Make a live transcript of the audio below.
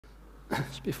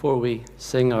Just before we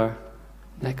sing our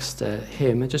next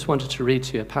hymn, I just wanted to read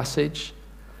to you a passage,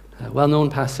 a well-known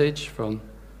passage from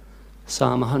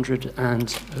Psalm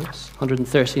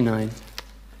 139.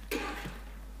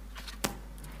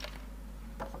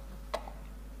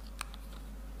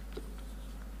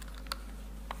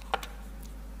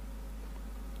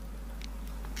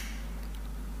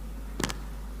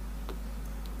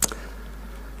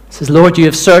 It says, Lord, you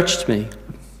have searched me,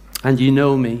 and you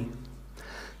know me.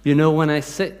 You know when I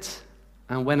sit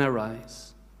and when I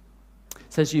rise.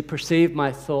 It says, you perceive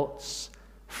my thoughts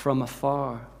from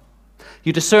afar.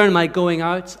 You discern my going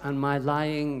out and my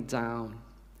lying down.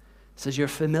 It says, you're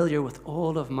familiar with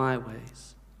all of my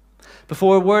ways.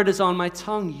 Before a word is on my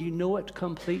tongue, you know it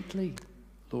completely,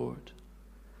 Lord.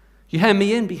 You hem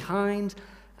me in behind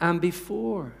and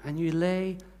before, and you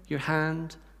lay your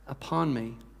hand upon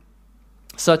me.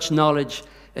 Such knowledge,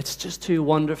 it's just too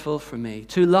wonderful for me,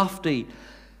 too lofty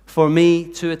for me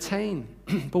to attain.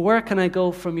 But where can I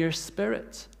go from your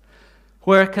spirit?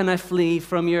 Where can I flee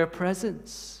from your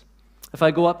presence? If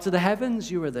I go up to the heavens,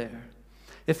 you are there.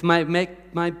 If I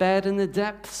make my bed in the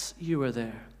depths, you are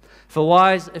there. If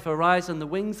I rise on the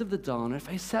wings of the dawn, or if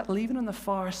I settle even on the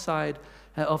far side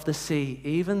of the sea,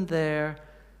 even there,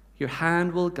 your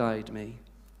hand will guide me.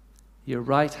 Your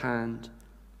right hand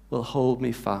will hold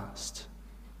me fast.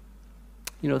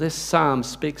 You know, this psalm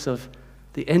speaks of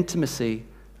the intimacy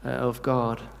of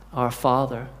God, our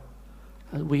Father.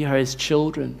 We are his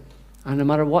children. And no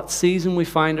matter what season we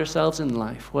find ourselves in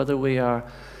life, whether we are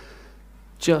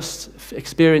just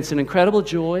experiencing incredible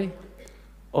joy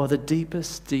or the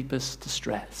deepest, deepest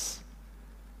distress,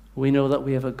 we know that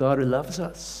we have a God who loves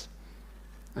us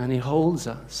and he holds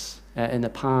us in the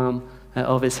palm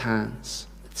of his hands.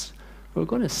 We're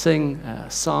going to sing a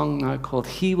song now called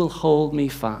He Will Hold Me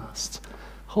Fast.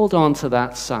 Hold on to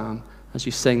that psalm as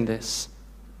you sing this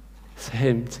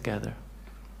hymn together.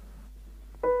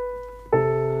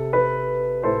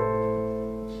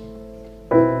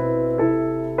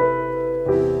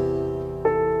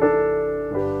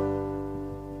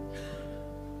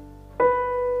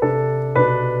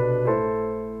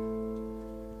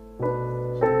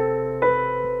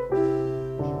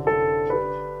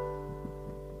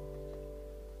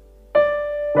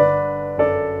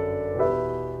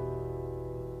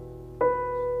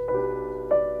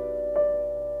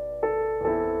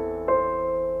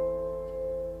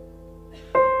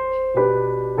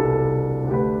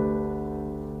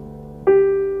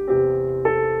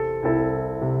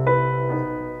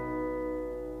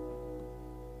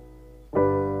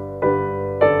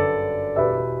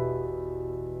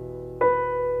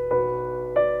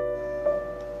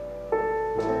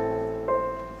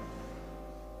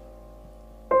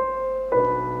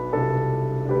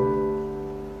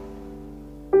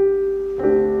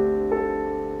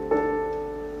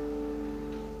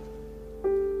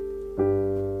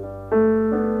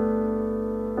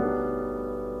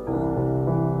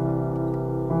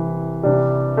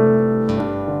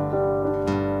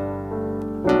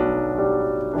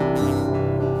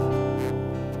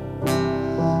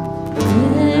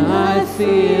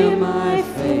 fear my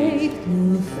faith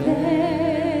will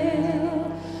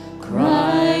fail.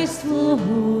 Christ will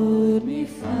hold me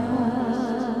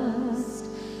fast.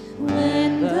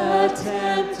 When the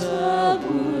tempter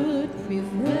would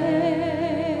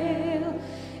prevail,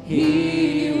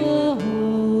 he will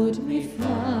hold me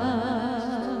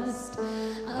fast.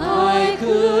 I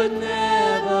could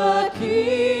never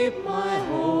keep my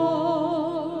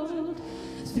hold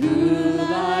through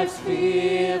life's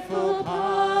fearful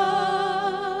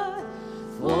path,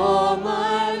 for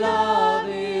my love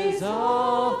is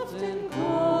often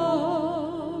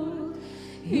cold.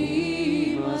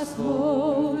 He must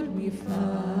hold me fast.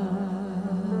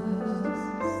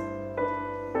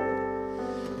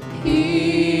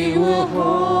 He will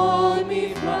hold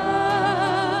me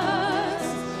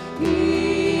fast.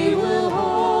 He will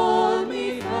hold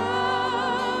me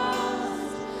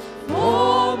fast.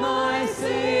 For my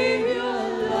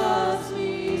Savior loves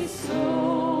me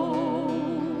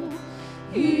so.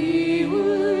 He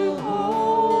will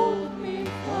hold me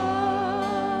fast.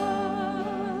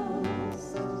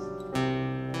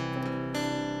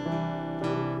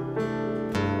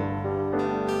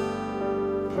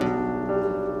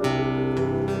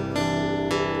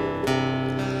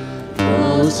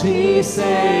 Those he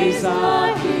says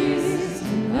are his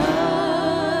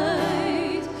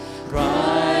tonight,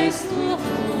 Christ will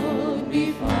hold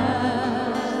me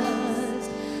fast.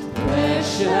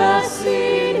 Precious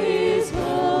in his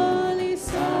holy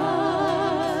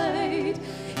sight,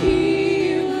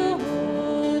 he will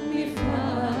hold me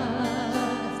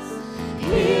fast.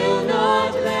 He'll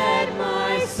not let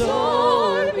my soul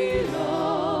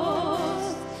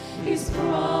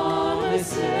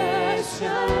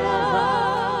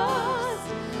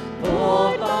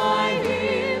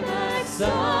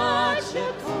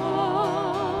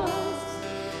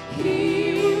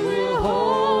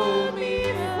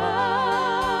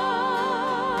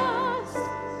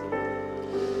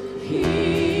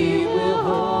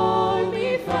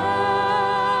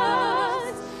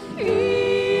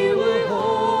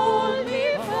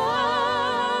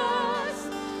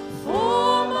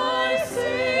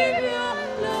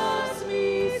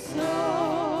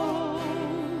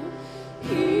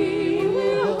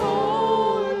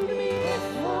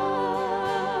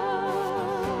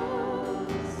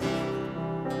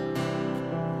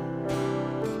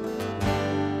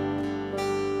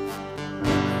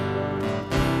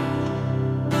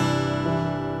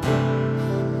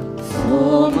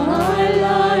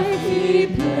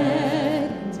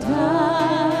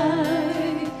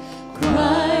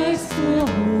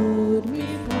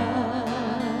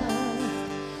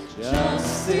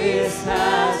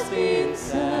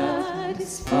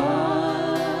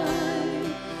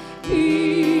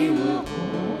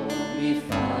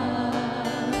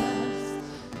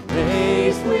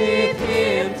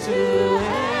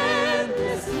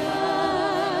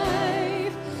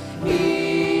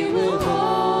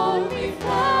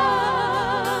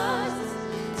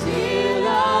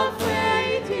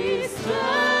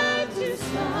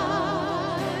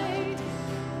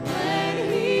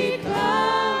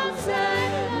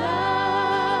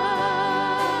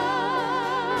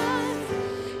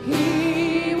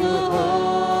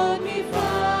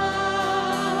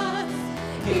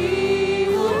He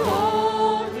will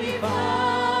hold me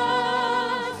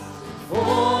fast,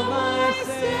 for my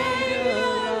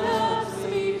Savior loves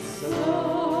me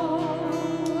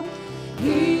so.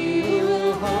 He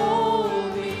will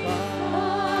hold me fast.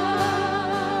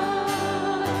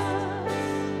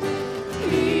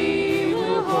 He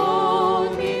will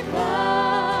hold me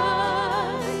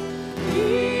fast.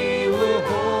 He will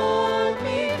hold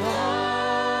me fast.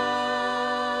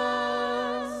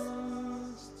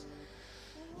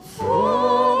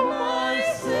 For my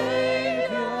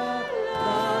Savior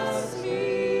loves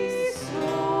me so.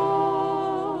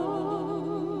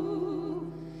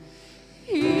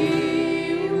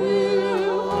 He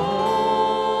will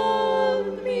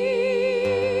hold me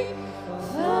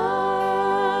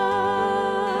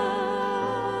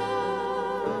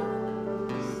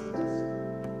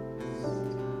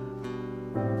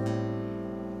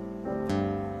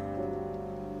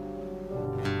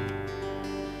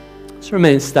Let's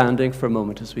remain standing for a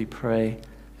moment as we pray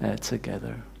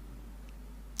together.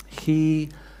 He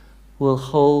will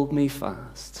hold me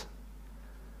fast.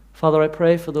 Father, I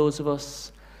pray for those of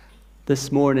us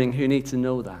this morning who need to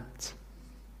know that.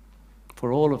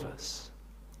 For all of us.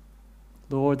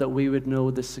 Lord, that we would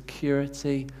know the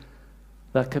security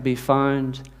that could be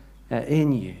found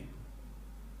in you.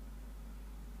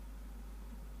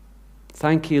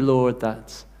 Thank you, Lord,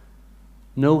 that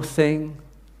no thing,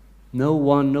 no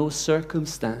one, no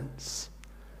circumstance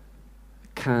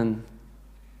can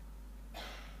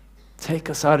take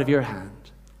us out of your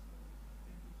hand.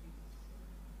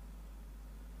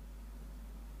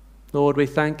 Lord, we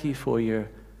thank you for your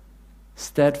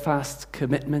steadfast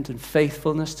commitment and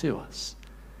faithfulness to us.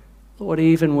 Lord,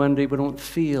 even when we don't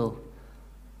feel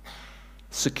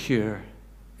secure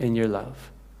in your love,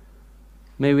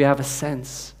 may we have a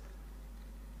sense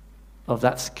of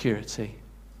that security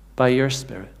by your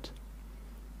Spirit.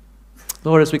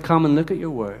 Lord, as we come and look at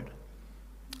your word,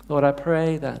 Lord, I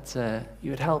pray that you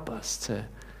would help us to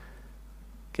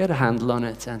get a handle on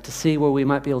it and to see where we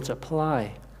might be able to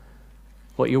apply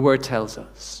what your word tells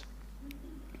us.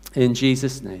 In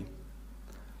Jesus' name,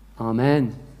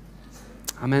 amen.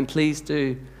 Amen. Please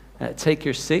do take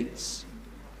your seats.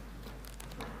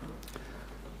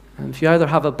 And if you either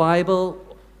have a Bible,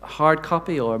 a hard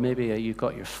copy, or maybe you've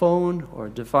got your phone or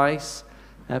device,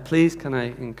 please can I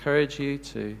encourage you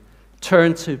to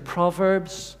turn to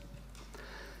Proverbs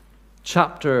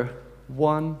chapter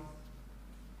 1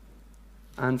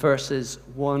 and verses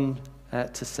 1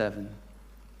 to 7.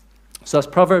 So that's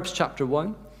Proverbs chapter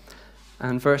 1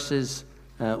 and verses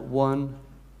 1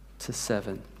 to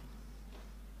 7.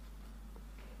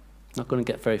 Not going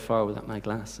to get very far without my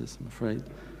glasses, I'm afraid.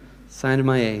 Sign of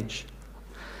my age.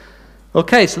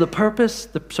 Okay, so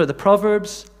the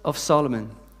Proverbs of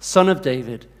Solomon, son of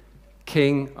David,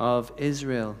 king of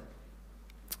Israel.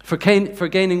 For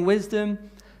gaining wisdom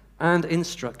and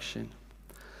instruction,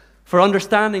 for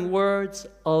understanding words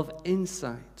of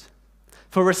insight,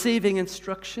 for receiving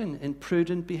instruction in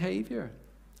prudent behavior,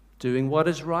 doing what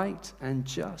is right and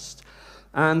just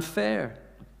and fair,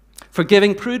 for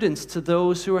giving prudence to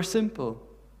those who are simple,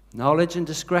 knowledge and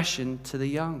discretion to the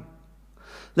young.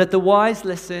 Let the wise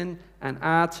listen and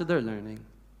add to their learning,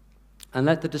 and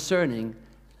let the discerning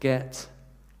get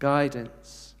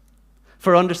guidance.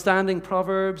 For understanding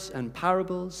proverbs and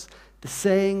parables, the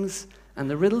sayings and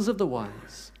the riddles of the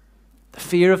wise. The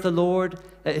fear of the Lord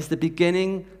is the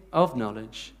beginning of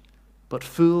knowledge, but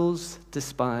fools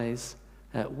despise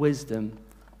wisdom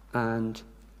and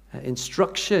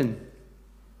instruction.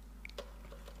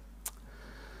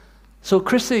 So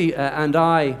Chrissy and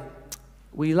I,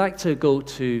 we like to go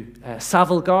to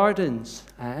Savile Gardens.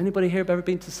 Anybody here ever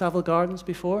been to Savile Gardens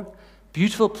before?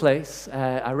 Beautiful place.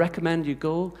 I recommend you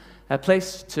go. A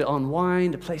place to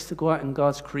unwind, a place to go out in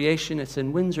God's creation. It's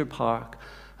in Windsor Park,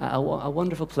 a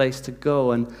wonderful place to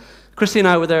go. And Christy and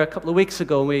I were there a couple of weeks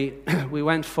ago. We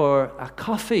went for a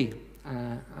coffee.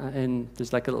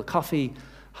 There's like a little coffee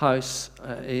house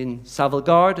in Savile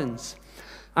Gardens.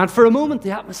 And for a moment,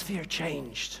 the atmosphere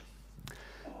changed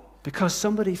because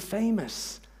somebody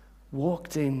famous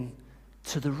walked in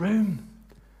to the room.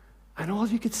 And all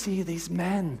you could see are these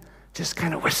men just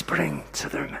kind of whispering to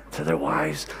their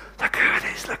wives, look who it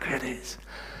is, look who it is.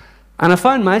 And I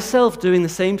found myself doing the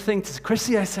same thing to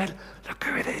Chrissy. I said, look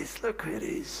who it is, look who it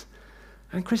is.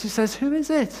 And Chrissy says, who is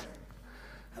it?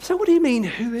 I said, what do you mean,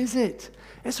 who is it?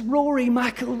 It's Rory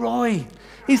McIlroy.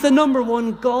 He's the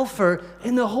 #1 golfer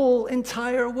in the whole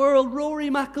entire world, Rory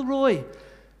McIlroy.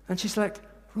 And she's like,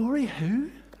 Rory who?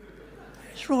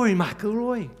 It's Rory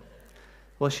McIlroy.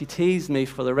 Well, she teased me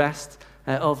for the rest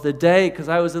of the day, because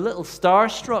I was a little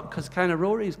starstruck, because kind of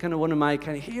Rory's kind of one of my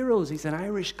kind of heroes. He's an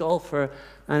Irish golfer,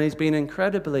 and he's been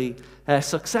incredibly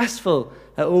successful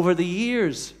over the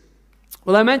years.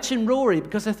 Well, I mentioned Rory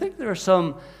because I think there are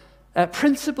some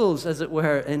principles, as it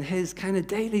were, in his kind of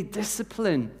daily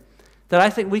discipline that I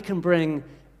think we can bring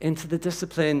into the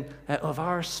discipline of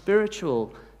our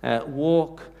spiritual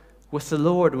walk with the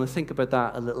Lord, and we'll think about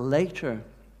that a little later.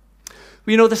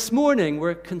 Well, you know, this morning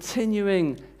we're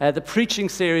continuing the preaching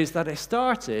series that I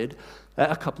started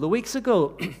a couple of weeks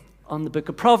ago on the book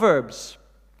of Proverbs.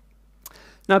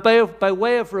 Now, by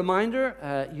way of reminder,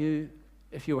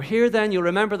 if you were here then, you'll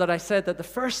remember that I said that the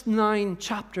first 9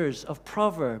 chapters of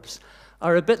Proverbs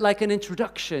are a bit like an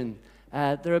introduction.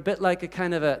 They're a bit like a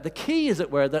kind of the key, as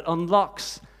it were, that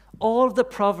unlocks all of the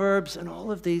Proverbs and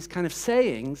all of these kind of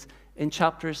sayings in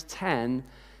chapters 10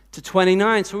 to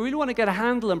 29. So we really want to get a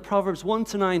handle on Proverbs 1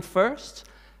 to 9 first,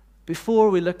 before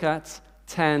we look at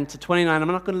 10 to 29. I'm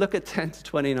not going to look at 10 to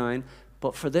 29,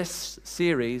 but for this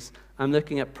series, I'm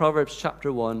looking at Proverbs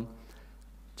chapter 1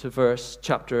 to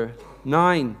chapter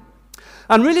 9.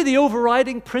 And really the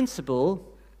overriding principle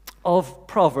of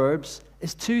Proverbs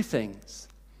is 2 things.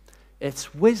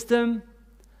 It's wisdom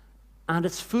and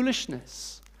it's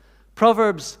foolishness.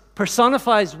 Proverbs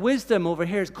personifies wisdom over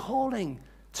here, is calling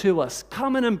to us.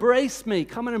 Come and embrace me.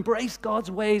 Come and embrace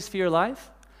God's ways for your life.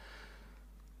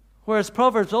 Whereas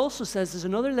Proverbs also says there's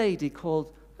another lady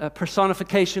called,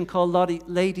 personification called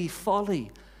Lady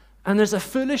Folly. And there's a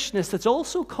foolishness that's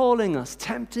also calling us,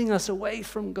 tempting us away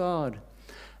from God.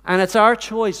 And it's our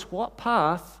choice. What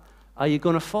path are you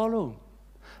going to follow?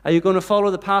 Are you going to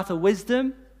follow the path of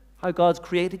wisdom, how God's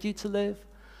created you to live?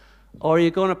 Or are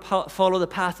you going to follow the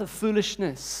path of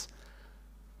foolishness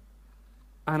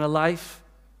and a life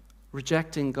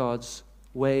rejecting God's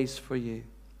ways for you?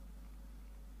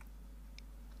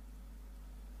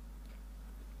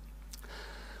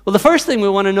 Well, the first thing we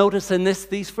want to notice in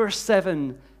these first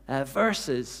 7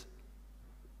 verses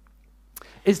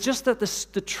is just that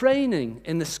the training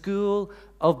in the school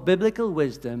of biblical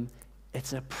wisdom,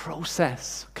 it's a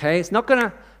process, okay? It's not going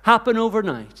to happen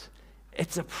overnight.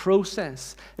 It's a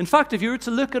process. In fact, if you were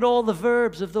to look at all the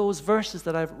verbs of those verses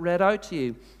that I've read out to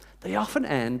you, they often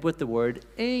end with the word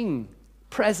ing,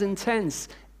 present tense,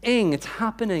 ing, it's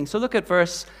happening. So look at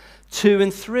verse 2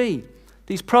 and 3.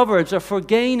 These proverbs are for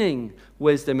gaining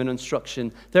wisdom and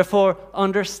instruction. They're for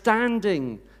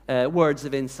understanding words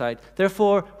of insight.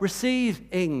 Therefore,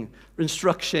 receiving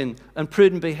instruction and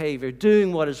prudent behavior,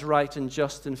 doing what is right and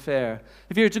just and fair.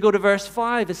 If you were to go to verse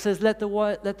 5, it says, let the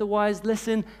wise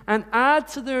listen and add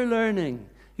to their learning.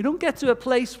 You don't get to a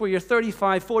place where you're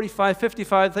 35, 45,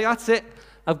 55, think, that's it,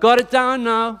 I've got it down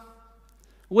now.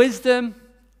 Wisdom,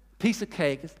 piece of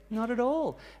cake. Not at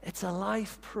all. It's a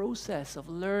life process of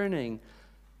learning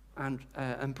and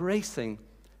embracing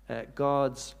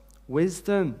God's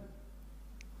wisdom.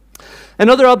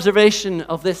 Another observation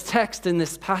of this text in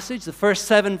this passage, the first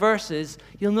 7 verses,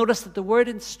 you'll notice that the word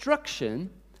instruction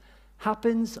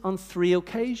happens on 3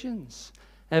 occasions.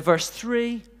 Verse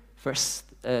 3, verse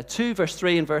 2, verse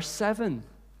 3, and verse 7.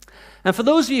 And for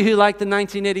those of you who like the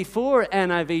 1984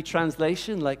 NIV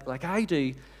translation, like I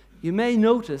do, you may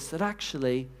notice that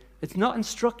actually it's not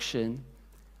instruction,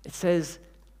 it says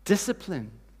discipline.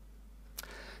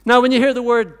 Now, when you hear the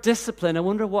word discipline, I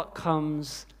wonder what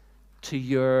comes to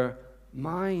your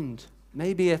mind.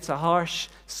 Maybe it's a harsh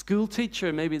school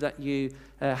teacher, maybe that you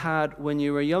had when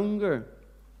you were younger.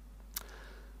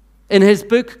 In his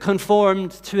book,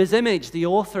 Conformed to His Image, the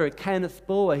author, Kenneth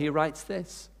Boa, he writes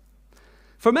this: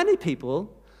 for many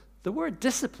people, the word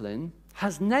discipline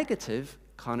has negative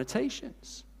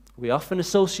connotations. We often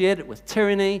associate it with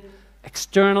tyranny,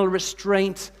 external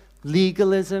restraint,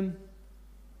 legalism.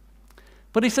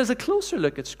 But he says a closer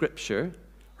look at Scripture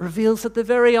reveals that the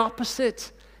very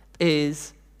opposite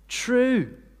is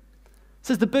true. It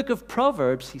says the book of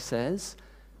Proverbs, he says,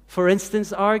 for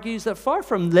instance, argues that far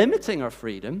from limiting our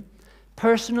freedom,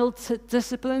 personal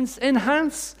disciplines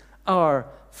enhance our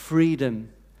freedom.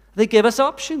 They give us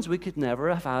options we could never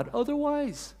have had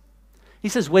otherwise. He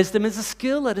says wisdom is a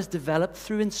skill that is developed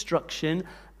through instruction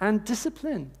and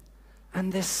discipline.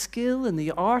 And this skill in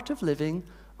the art of living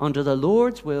under the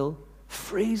Lord's will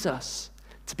frees us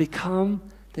to become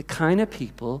the kind of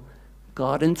people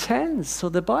God intends. So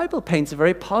the Bible paints a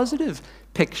very positive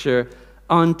picture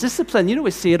on discipline. You know,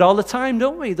 we see it all the time,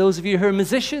 don't we? Those of you who are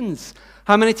musicians,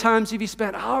 how many times have you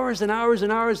spent hours and hours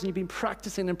and hours and you've been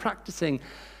practicing and practicing,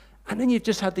 and then you've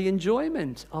just had the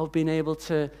enjoyment of being able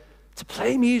to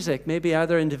play music, maybe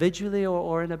either individually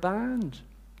or in a band?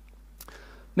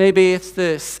 Maybe it's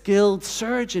the skilled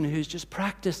surgeon who's just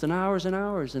practiced and hours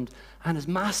and has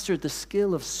mastered the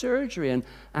skill of surgery and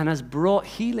has brought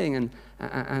healing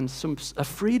and a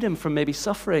freedom from maybe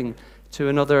suffering to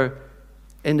another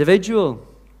individual.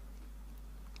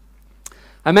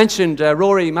 I mentioned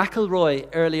Rory McIlroy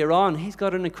earlier on. He's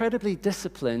got an incredibly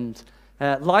disciplined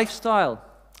lifestyle.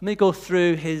 Let me go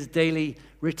through his daily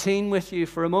routine with you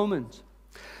for a moment.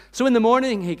 So in the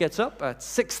morning, he gets up at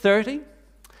 6:30.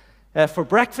 For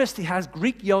breakfast, he has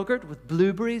Greek yogurt with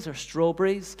blueberries or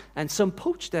strawberries and some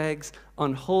poached eggs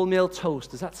on wholemeal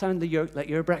toast. Does that sound like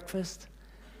your breakfast?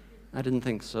 I didn't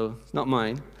think so. It's not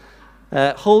mine.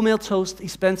 Wholemeal toast. He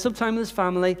spends some time with his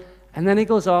family, and then he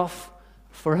goes off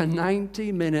for a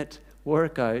 90-minute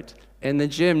workout in the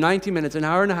gym. 90 minutes, an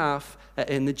hour and a half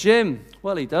in the gym.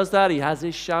 Well, he does that. He has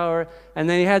his shower, and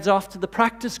then he heads off to the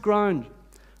practice ground,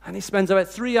 and he spends about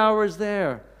 3 hours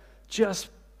there just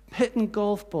hitting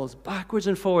golf balls backwards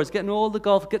and forwards, getting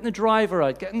the driver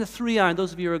out, getting the 3-iron.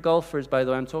 Those of you who are golfers, by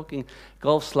the way, I'm talking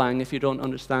golf slang if you don't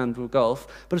understand golf.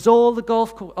 But it's all the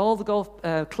golf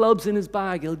clubs in his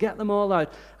bag. He'll get them all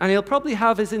out. And he'll probably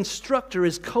have his instructor,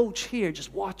 his coach here,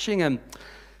 just watching him.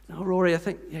 No, Rory, I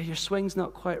think your swing's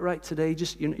not quite right today.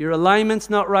 Your alignment's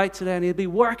not right today. And he'll be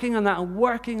working on that and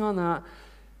working on that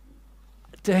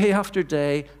day after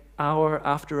day, hour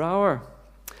after hour.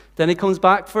 Then he comes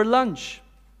back for lunch.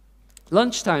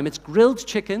 Lunchtime, it's grilled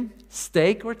chicken,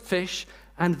 steak or fish,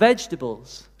 and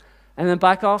vegetables. And then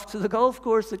back off to the golf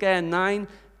course again, 9,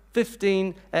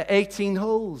 15, 18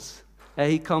 holes.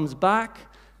 He comes back,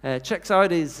 checks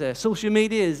out his social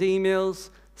media, his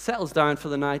emails, settles down for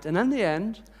the night. And in the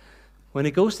end, when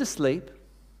he goes to sleep,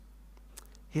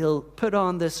 he'll put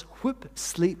on this Whoop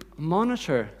sleep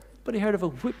monitor. Anybody heard of a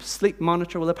Whoop sleep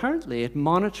monitor? Well, apparently it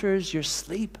monitors your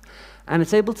sleep, and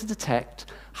it's able to detect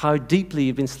how deeply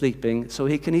you've been sleeping, so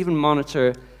he can even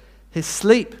monitor his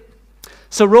sleep.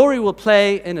 So Rory will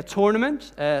play in a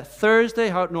tournament Thursday,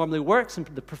 how it normally works in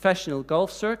the professional golf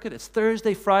circuit. It's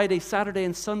Thursday, Friday, Saturday,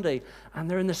 and Sunday,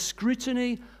 and they're in the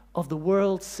scrutiny of the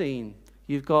world scene.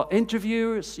 You've got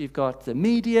interviewers, you've got the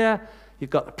media, you've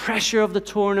got the pressure of the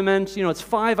tournament. You know, it's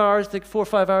 4 or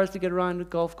 5 hours to get around the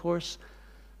golf course,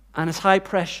 and it's high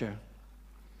pressure.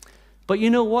 But you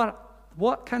know what?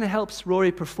 What kind of helps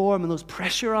Rory perform in those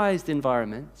pressurized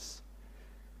environments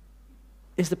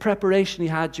is the preparation he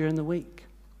had during the week.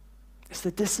 It's the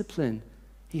discipline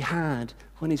he had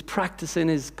when he's practicing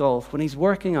his golf, when he's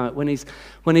working out, when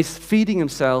he's feeding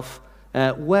himself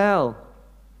well.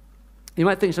 You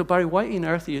might think, so Barry, why on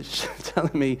earth are you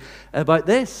telling me about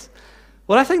this?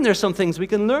 Well, I think there's some things we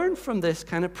can learn from this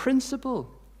kind of principle.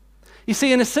 You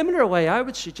see, in a similar way, I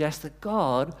would suggest that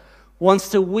God wants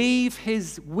to weave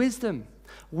his wisdom,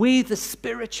 weave the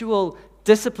spiritual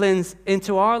disciplines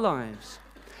into our lives.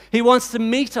 He wants to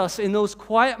meet us in those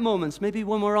quiet moments, maybe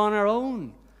when we're on our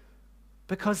own,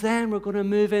 because then we're going to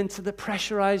move into the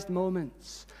pressurized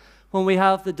moments, when we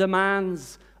have the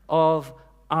demands of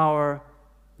our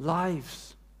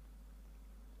lives.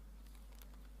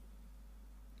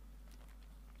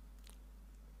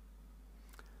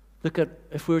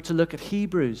 If we were to look at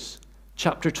Hebrews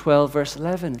chapter 12, verse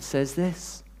 11, it says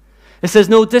this. It says,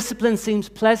 no discipline seems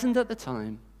pleasant at the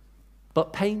time,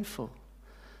 but painful.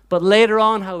 But later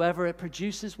on, however, it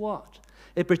produces what?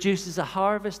 It produces a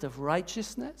harvest of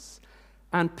righteousness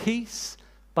and peace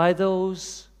by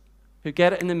those who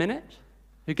get it in a minute,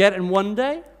 who get it in one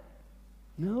day.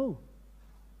 No.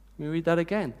 Let me read that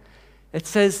again. It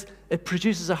says it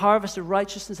produces a harvest of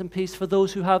righteousness and peace for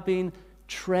those who have been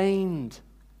trained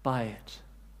by it.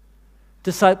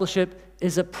 Discipleship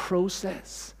is a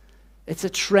process. It's a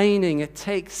training. It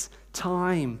takes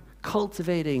time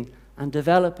cultivating and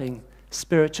developing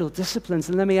spiritual disciplines.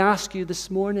 And let me ask you this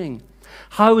morning,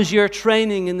 how is your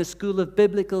training in the school of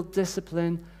biblical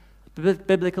discipline,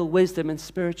 biblical wisdom and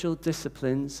spiritual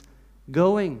disciplines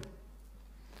going?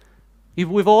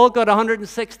 We've all got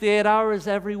 168 hours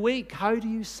every week. How do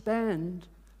you spend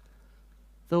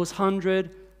those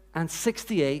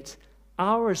 168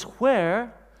 hours?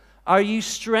 Where are you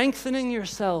strengthening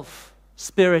yourself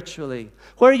spiritually?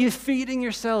 Where are you feeding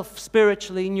yourself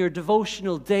spiritually in your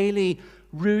devotional daily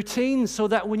routine, so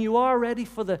that when you are ready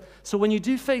when you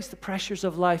do face the pressures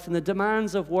of life and the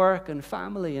demands of work and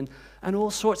family and all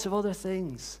sorts of other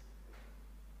things,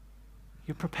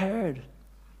 you're prepared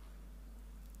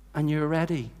and you're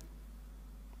ready.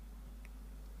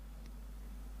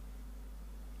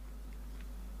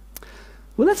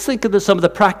 Well, let's think of some of the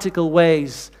practical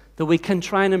ways that we can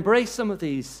try and embrace some of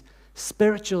these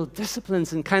spiritual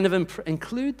disciplines and kind of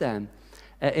include them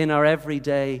in our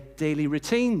everyday daily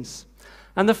routines.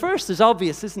 And the first is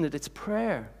obvious, isn't it? It's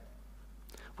prayer.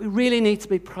 We really need to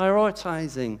be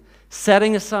prioritizing,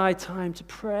 setting aside time to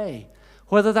pray,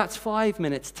 whether that's 5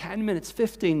 minutes, 10 minutes,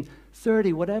 15,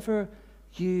 30, whatever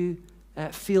you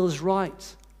feels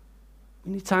right.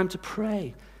 We need time to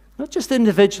pray, not just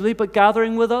individually, but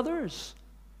gathering with others.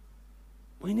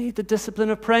 We need the discipline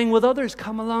of praying with others.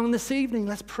 Come along this evening.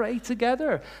 Let's pray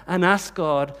together and ask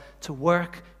God to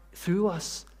work through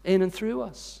us, in and through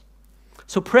us.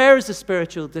 So prayer is a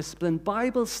spiritual discipline.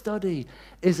 Bible study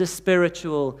is a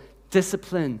spiritual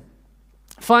discipline.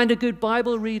 Find a good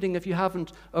Bible reading if you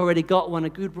haven't already got one, a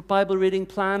good Bible reading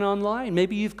plan online.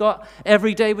 Maybe you've got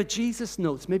Every Day with Jesus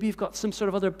notes. Maybe you've got some sort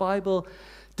of other Bible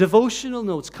devotional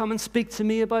notes. Come and speak to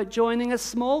me about joining a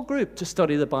small group to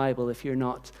study the Bible if you're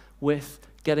not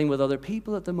getting with other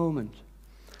people at the moment.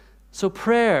 So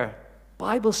prayer,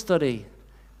 Bible study,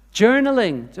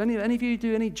 journaling. Do any of you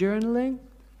do any journaling?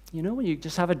 You know, when you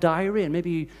just have a diary and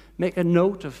maybe you make a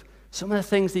note of some of the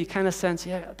things that you kind of sense,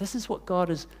 yeah, this is what God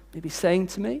is maybe saying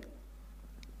to me.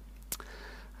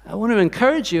 I want to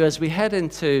encourage you as we head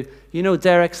into,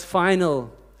 Derek's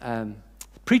final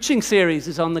preaching series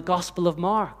is on the Gospel of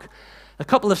Mark. A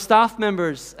couple of staff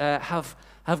members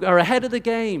are ahead of the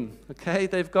game, okay?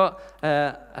 They've got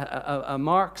a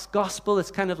Mark's Gospel.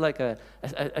 It's kind of like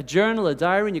a journal, a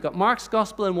diary, and you've got Mark's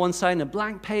Gospel on one side and a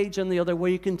blank page on the other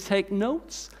where you can take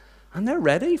notes. And they're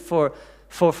ready for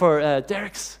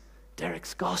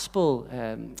Derek's Gospel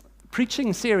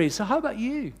preaching series. So how about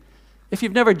you? If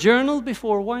you've never journaled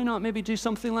before, why not maybe do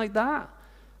something like that?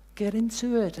 Get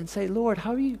into it and say, Lord,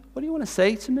 what do you want to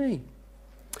say to me?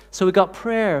 So we've got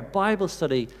prayer, Bible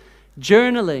study,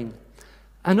 journaling.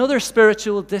 Another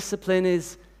spiritual discipline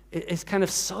is kind of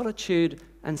solitude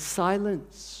and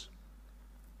silence.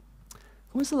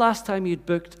 When was the last time you'd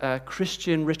booked a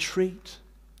Christian retreat?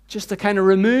 Just to kind of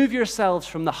remove yourselves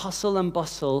from the hustle and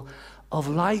bustle of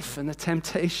life and the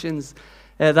temptations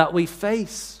that we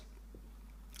face.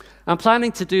 I'm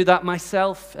planning to do that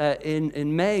myself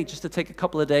in May, just to take a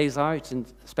couple of days out and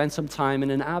spend some time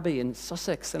in an abbey in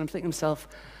Sussex. And I'm thinking to myself,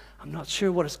 I'm not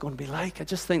sure what it's going to be like. I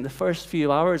just think the first few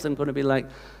hours I'm going to be like,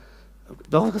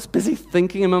 I'm just busy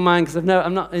thinking in my mind because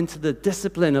I'm not into the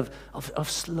discipline of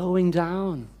slowing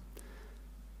down.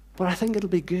 But I think it'll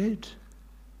be good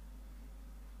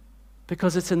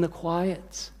because it's in the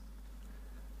quiet.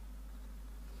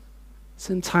 It's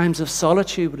in times of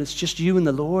solitude, but it's just you and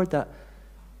the Lord that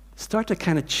start to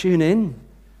kind of tune in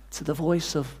to the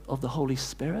voice of the Holy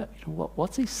Spirit.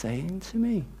 What's He saying to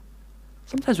me?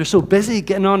 Sometimes we're so busy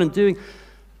getting on and doing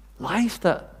life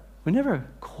that we never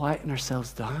quieten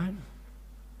ourselves down.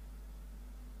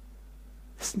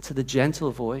 Listen to the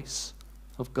gentle voice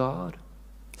of God.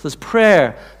 So there's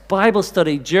prayer, Bible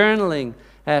study, journaling,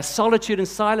 solitude and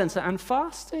silence, and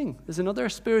fasting. There's another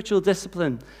spiritual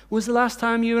discipline. When was the last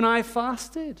time you and I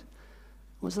fasted?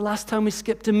 When was the last time we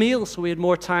skipped a meal so we had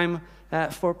more time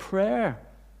for prayer?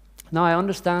 Now, I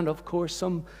understand, of course,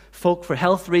 some folk for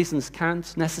health reasons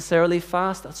can't necessarily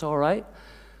fast. That's all right.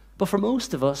 But for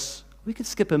most of us, we could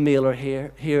skip a meal or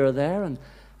here or there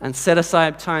and set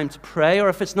aside time to pray. Or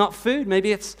if it's not food,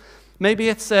 maybe it's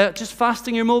just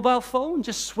fasting your mobile phone.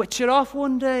 Just switch it off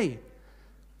one day.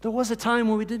 There was a time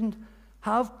when we didn't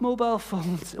have mobile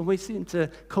phones, and we seemed to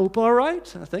cope all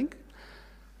right, I think.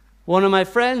 One of my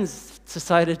friends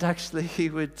decided actually he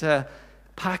would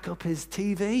pack up his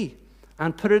TV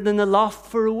and put it in the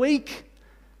loft for a week.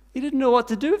 He didn't know what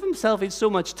to do with himself. He had so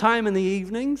much time in the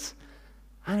evenings.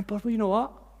 But you know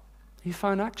what? He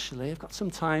found, actually, I've got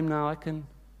some time now. I can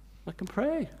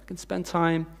pray. I can spend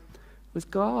time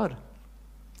with God.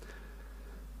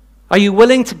 Are you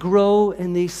willing to grow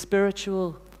in these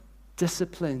spiritual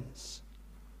disciplines?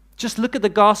 Just look at the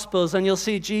Gospels and you'll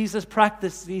see Jesus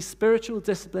practice these spiritual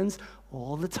disciplines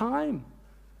all the time.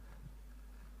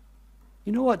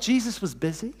 You know what? Jesus was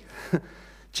busy.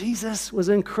 Jesus was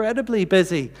incredibly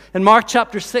busy. In Mark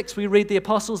chapter 6, we read the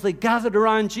apostles, they gathered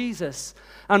around Jesus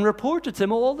and reported to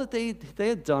him all that they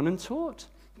had done and taught.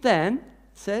 Then, it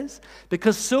says,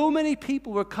 because so many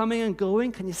people were coming and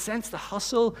going, can you sense the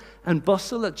hustle and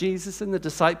bustle that Jesus and the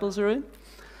disciples are in?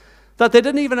 That they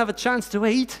didn't even have a chance to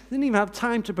eat, didn't even have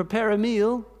time to prepare a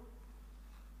meal.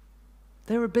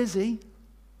 They were busy.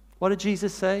 What did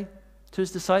Jesus say to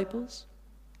his disciples?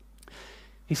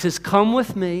 He says, come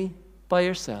with me by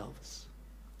yourselves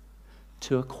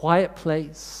to a quiet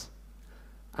place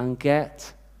and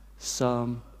get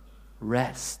some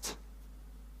rest.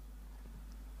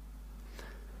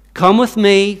 Come with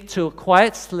me to a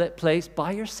quiet place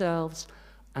by yourselves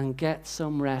and get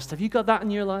some rest. Have you got that in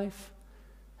your life?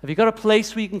 Have you got a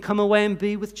place where you can come away and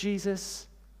be with Jesus?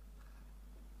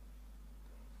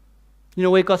 You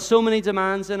know, we've got so many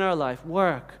demands in our life.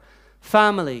 Work,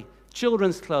 family,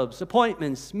 children's clubs,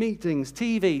 appointments, meetings,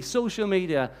 TV, social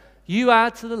media. You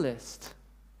add to the list.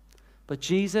 But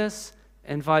Jesus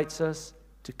invites us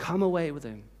to come away with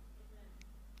him.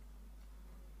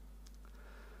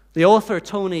 The author,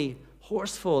 Tony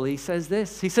Horsfall, he says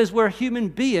this. He says, we're human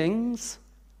beings,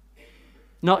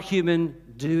 not human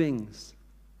doings.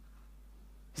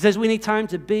 He says we need time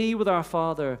to be with our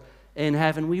Father in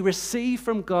heaven. We receive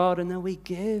from God and then we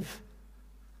give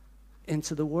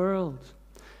into the world.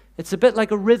 It's a bit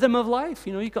like a rhythm of life.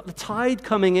 You know, you've got the tide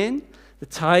coming in, the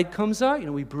tide comes out. You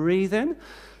know, we breathe in,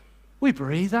 we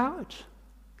breathe out.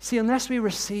 See, unless we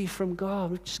receive from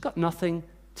God, we've just got nothing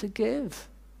to give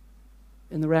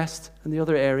in the rest and the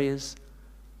other areas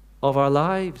of our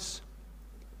lives.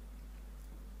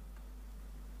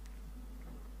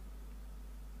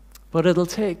 But it'll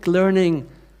take learning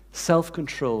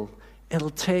self-control. It'll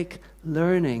take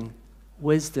learning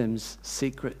wisdom's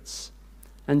secrets.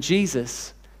 And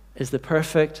Jesus is the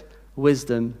perfect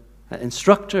wisdom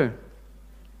instructor.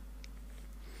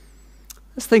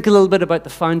 Let's think a little bit about the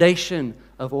foundation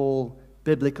of all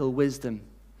biblical wisdom.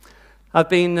 I've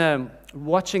been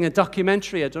watching a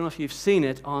documentary, I don't know if you've seen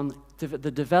it, on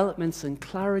the developments in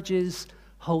Claridge's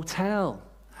Hotel.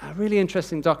 A really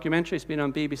interesting documentary. It's been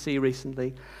on BBC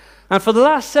recently. And for the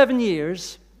last 7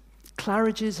 years,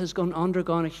 Claridge's has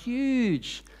undergone a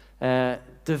huge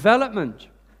development.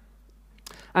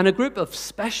 And a group of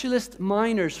specialist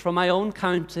miners from my own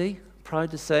county,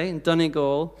 proud to say, in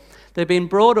Donegal, they've been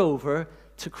brought over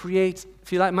to create,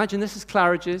 if you like, imagine this is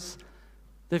Claridge's.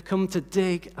 They've come to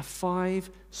dig a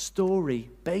 5-story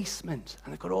basement.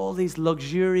 And they've got all these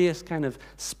luxurious kind of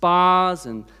spas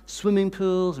and swimming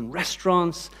pools and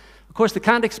restaurants. Of course, they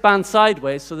can't expand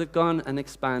sideways, so they've gone and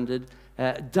expanded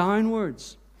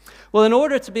downwards. Well, in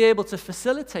order to be able to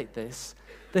facilitate this,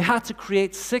 they had to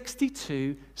create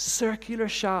 62 circular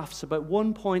shafts, about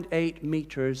 1.8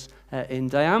 meters in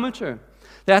diameter.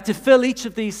 They had to fill each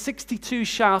of these 62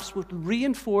 shafts with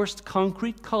reinforced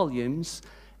concrete columns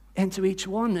into each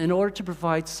one in order to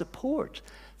provide support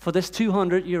for this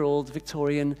 200-year-old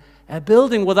Victorian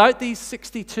building. Without these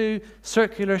 62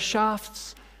 circular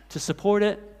shafts to support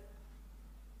it,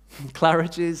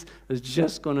 Claridge's is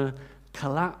just going to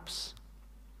collapse.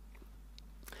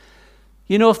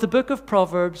 You know, if the book of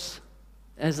Proverbs,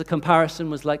 as a comparison,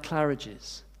 was like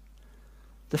Claridge's,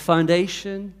 the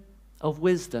foundation of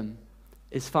wisdom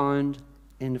is found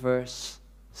in verse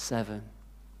 7.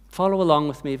 Follow along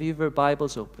with me if you have your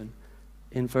Bibles open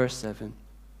in verse 7.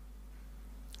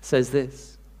 It says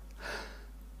this: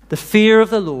 the fear of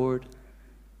the Lord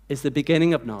is the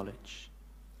beginning of knowledge,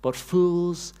 but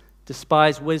fools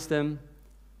despise wisdom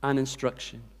and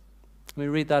instruction. Let me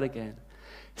read that again.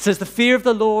 It says, the fear of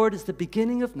the Lord is the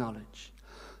beginning of knowledge,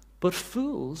 but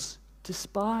fools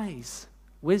despise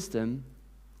wisdom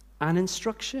and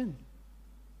instruction.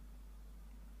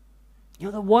 You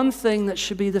know, the one thing that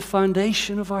should be the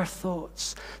foundation of our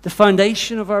thoughts, the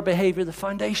foundation of our behavior, the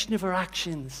foundation of our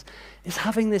actions, is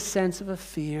having this sense of a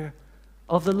fear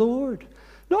of the Lord.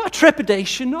 Not a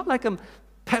trepidation, not like I'm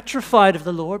petrified of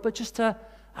the Lord, but just a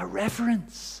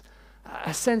reverence,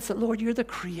 a sense that, Lord, you're the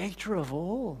creator of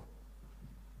all.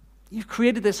 You've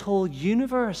created this whole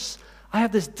universe. I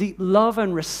have this deep love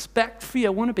and respect for you. I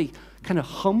want to be kind of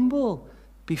humble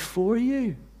before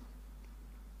you.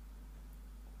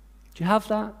 Do you have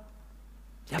that?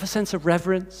 Do you have a sense of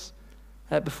reverence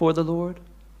before the Lord?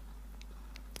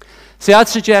 See, I'd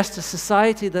suggest a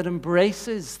society that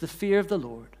embraces the fear of the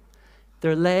Lord.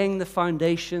 They're laying the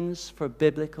foundations for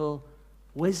biblical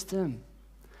wisdom.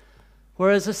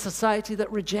 Whereas a society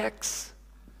that rejects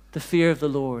the fear of the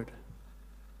Lord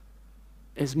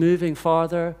is moving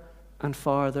farther and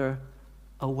farther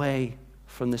away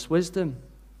from this wisdom.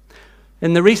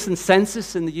 In the recent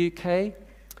census in the UK,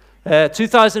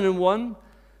 2001,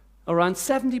 around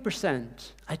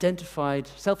 70%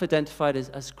 self-identified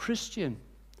as Christian,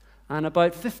 and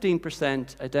about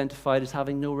 15% identified as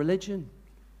having no religion.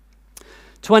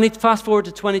 Fast forward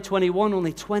to 2021,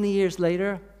 only 20 years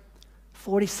later,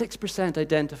 46%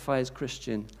 identify as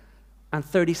Christian, and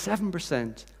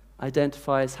 37%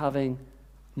 identify as having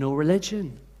no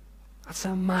religion. That's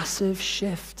a massive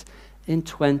shift in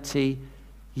 20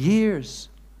 years.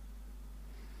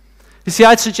 You see,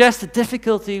 I'd suggest the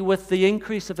difficulty with the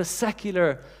increase of a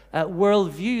secular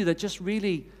worldview that just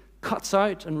really cuts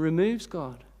out and removes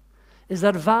God is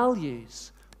that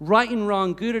values, right and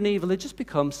wrong, good and evil, it just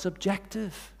becomes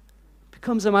subjective. It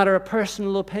becomes a matter of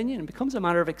personal opinion. It becomes a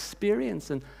matter of experience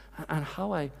and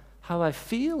how I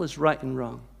feel is right and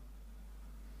wrong.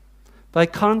 By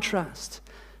contrast,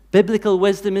 biblical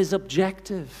wisdom is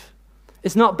objective.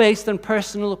 It's not based on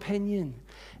personal opinion.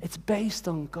 It's based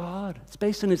on God. It's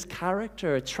based on his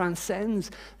character. It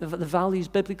transcends, the values,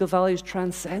 biblical values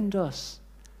transcend us.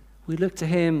 We look to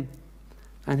him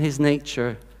and his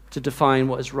nature to define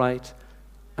what is right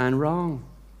and wrong.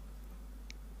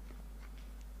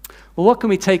 Well, what can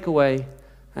we take away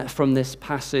from this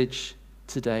passage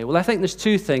today? Well, I think there's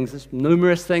two things. There's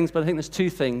numerous things, but I think there's two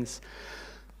things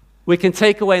we can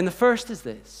take away. And the first is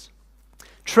this.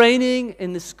 Training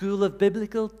in the school of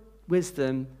biblical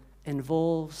wisdom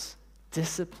involves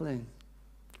discipline.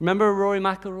 Remember Rory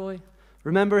McIlroy?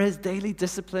 Remember his daily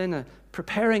discipline,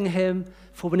 preparing him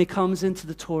for when he comes into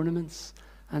the tournaments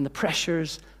and the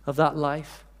pressures of that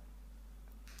life?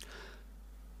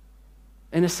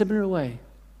 In a similar way,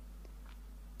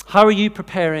 how are you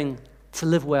preparing to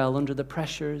live well under the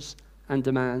pressures and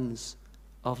demands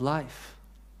of life?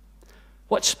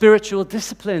 What spiritual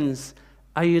disciplines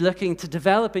are you looking to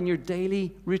develop in your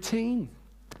daily routine?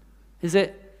 Is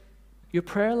it your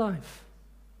prayer life?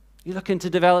 You're looking to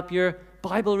develop your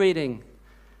Bible reading.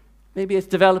 Maybe it's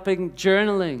developing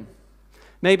journaling.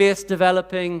 Maybe it's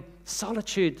developing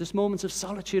solitude. There's moments of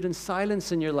solitude and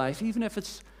silence in your life, even if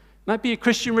it might be a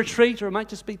Christian retreat or it might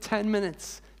just be 10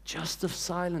 minutes just of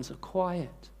silence, of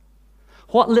quiet.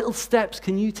 What little steps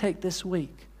can you take this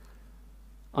week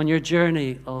on your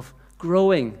journey of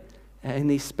growing in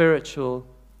these spiritual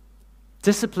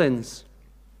disciplines?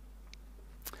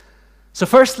 So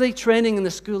firstly, training in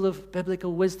the school of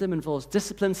biblical wisdom involves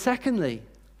discipline. Secondly,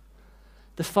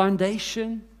 the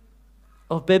foundation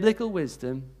of biblical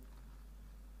wisdom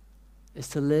is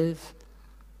to live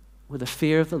with a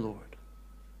fear of the Lord.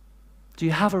 Do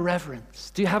you have a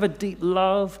reverence? Do you have a deep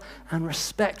love and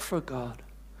respect for God?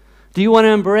 Do you want to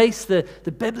embrace the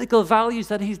biblical values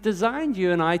that he's designed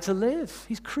you and I to live?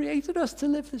 He's created us to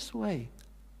live this way.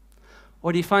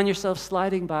 Or do you find yourself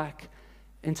sliding back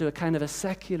into a kind of a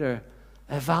secular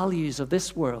values of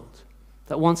this world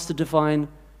that wants to define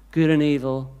good and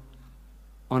evil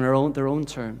on their own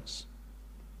terms?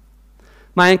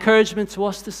 My encouragement to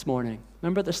us this morning,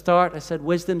 remember at the start I said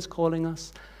wisdom's calling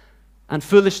us and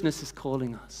foolishness is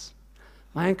calling us.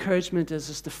 My encouragement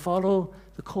is to follow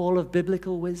the call of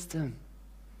biblical wisdom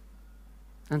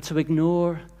and to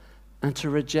ignore and to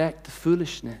reject the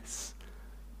foolishness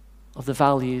of the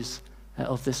values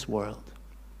of this world.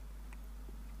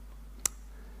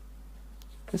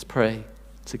 Let's pray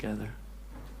together.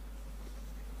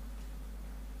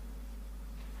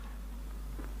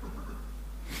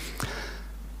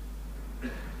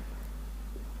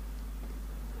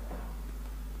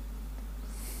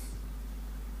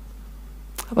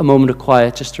 Have a moment of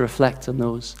quiet just to reflect on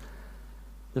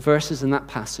the verses in that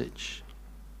passage.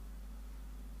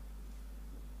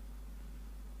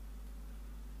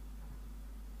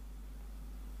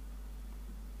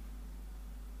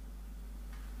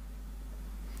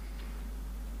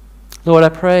 Lord, I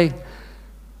pray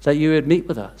that you would meet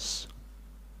with us.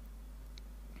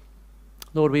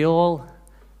 Lord, we all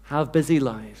have busy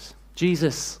lives.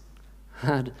 Jesus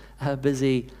had a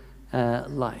busy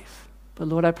life. But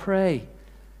Lord, I pray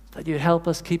that you'd help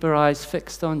us keep our eyes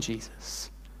fixed on Jesus.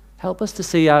 Help us to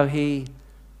see how he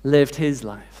lived his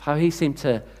life, how he seemed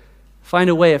to find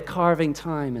a way of carving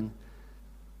time and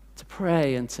to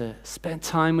pray and to spend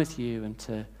time with you and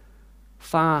to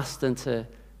fast and to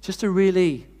just to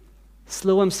really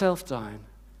slow himself down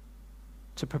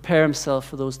to prepare himself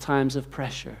for those times of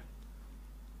pressure,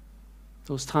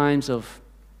 those times of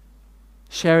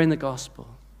sharing the gospel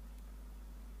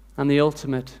and the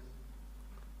ultimate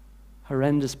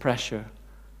horrendous pressure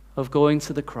of going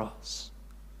to the cross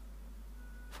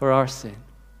for our sin.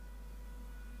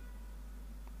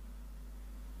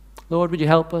 Lord, would you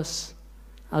help us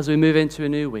as we move into a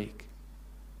new week?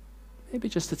 Maybe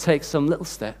just to take some little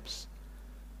steps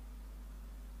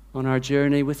on our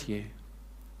journey with you.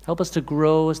 Help us to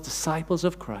grow as disciples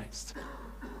of Christ.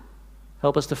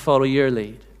 Help us to follow your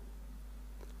lead.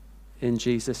 In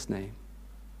Jesus' name.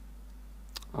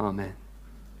 Amen.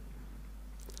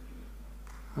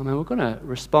 Amen. We're going to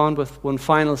respond with one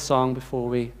final song before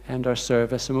we end our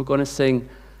service, and we're going to sing,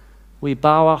 "We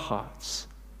Bow Our Hearts,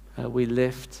 We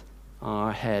Lift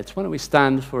Our Heads." Why don't we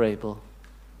stand if we're able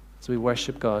as we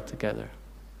worship God together.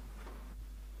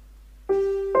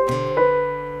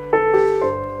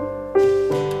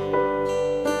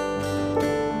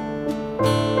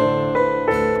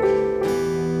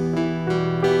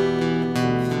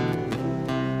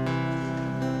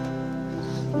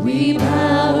 We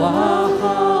bow our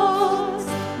hearts,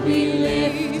 we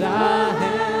lift our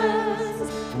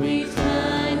hands, we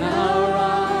turn our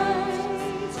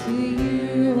eyes to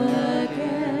you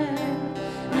again,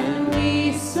 and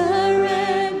we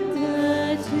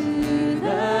surrender to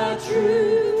the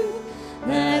truth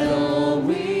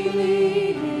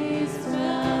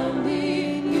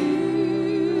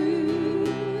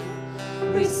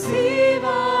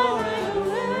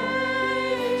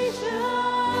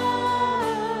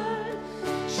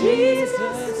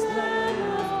Jesus, Lamb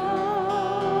of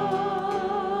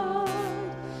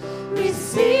God,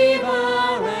 receive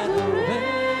our adoration.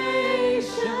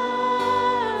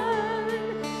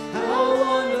 How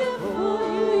wonderful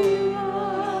you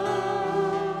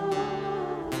are.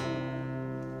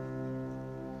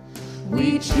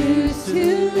 We choose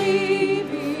to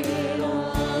leave it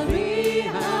all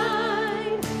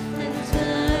behind and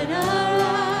turn our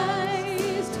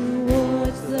eyes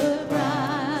towards the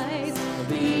prize,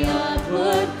 the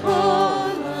upward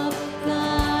call of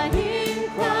God in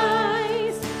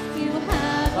Christ. You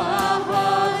have our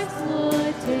hearts,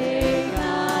 Lord, take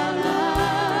our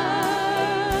lives.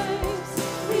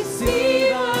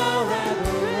 Receive our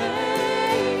adoration.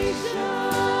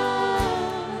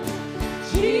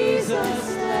 Jesus,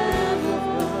 Lamb of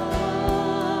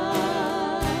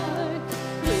God,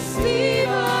 receive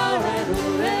our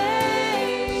adoration.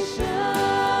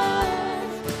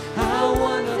 How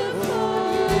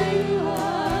wonderful you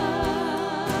are.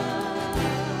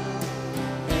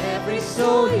 Every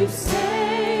soul you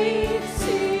save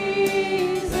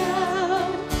sings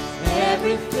out.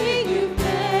 Everything you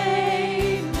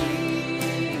made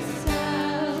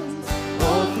resounds.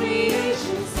 All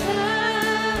creation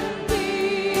standing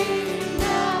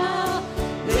now,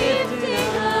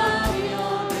 lifting up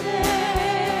your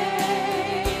name.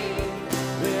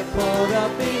 We're caught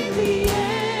up in the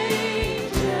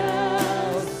angels'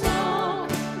 song.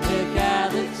 We're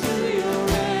gathered to your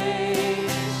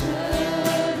ancient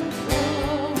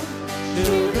throne.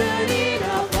 Children in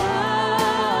our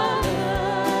Father's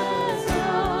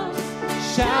arms,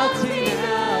 shouting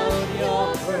out your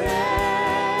praise.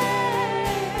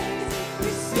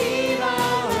 Receive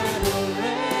our adoration.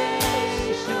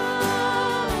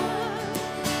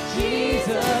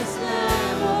 Jesus,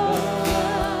 Lamb of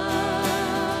God,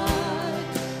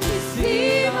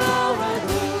 receive our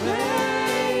adoration.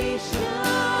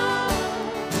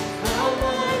 How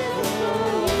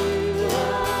wonderful you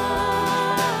are.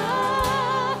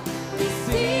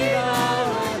 Receive our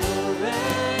adoration.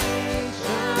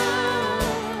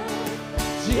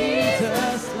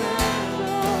 Jesus, Lamb of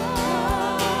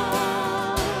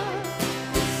God,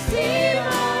 receive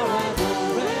our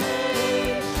adoration.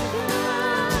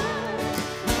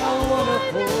 How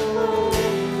wonderful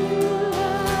you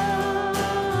are.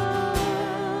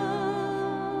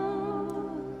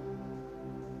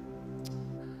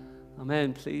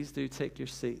 Amen. Please do take your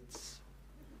seats.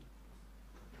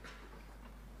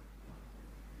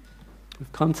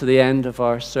 We've come to the end of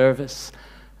our service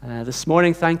this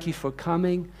morning. Thank you for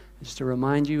coming. Just to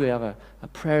remind you, we have a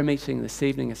prayer meeting this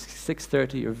evening at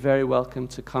 6:30. You're very welcome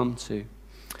to come to.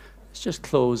 Let's just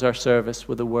close our service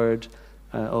with a word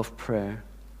of prayer.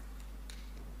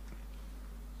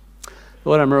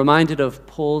 Lord, I'm reminded of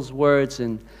Paul's words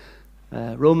in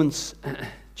Romans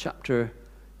chapter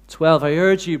 12. I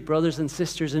urge you, brothers and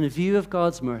sisters, in view of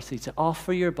God's mercy, to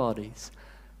offer your bodies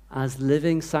as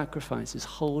living sacrifices,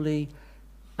 holy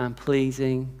and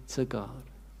pleasing to God.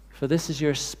 For this is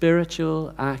your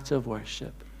spiritual act of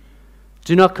worship.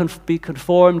 Do not be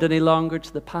conformed any longer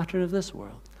to the pattern of this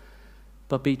world,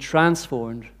 but be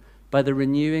transformed by the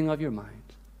renewing of your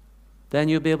mind. Then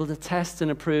you'll be able to test and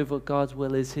approve what God's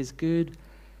will is, his good,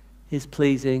 his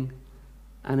pleasing,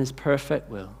 and his perfect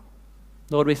will.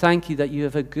 Lord, we thank you that you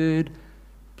have a good,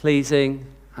 pleasing,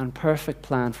 and perfect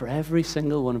plan for every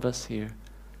single one of us here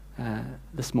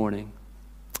this morning.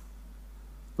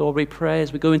 Lord, we pray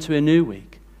as we go into a new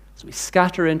week, as we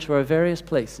scatter into our various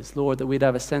places, Lord, that we'd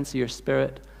have a sense of your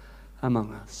Spirit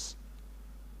among us.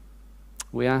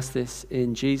 We ask this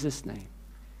in Jesus' name.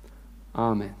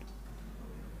 Amen.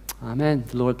 Amen.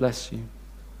 The Lord bless you.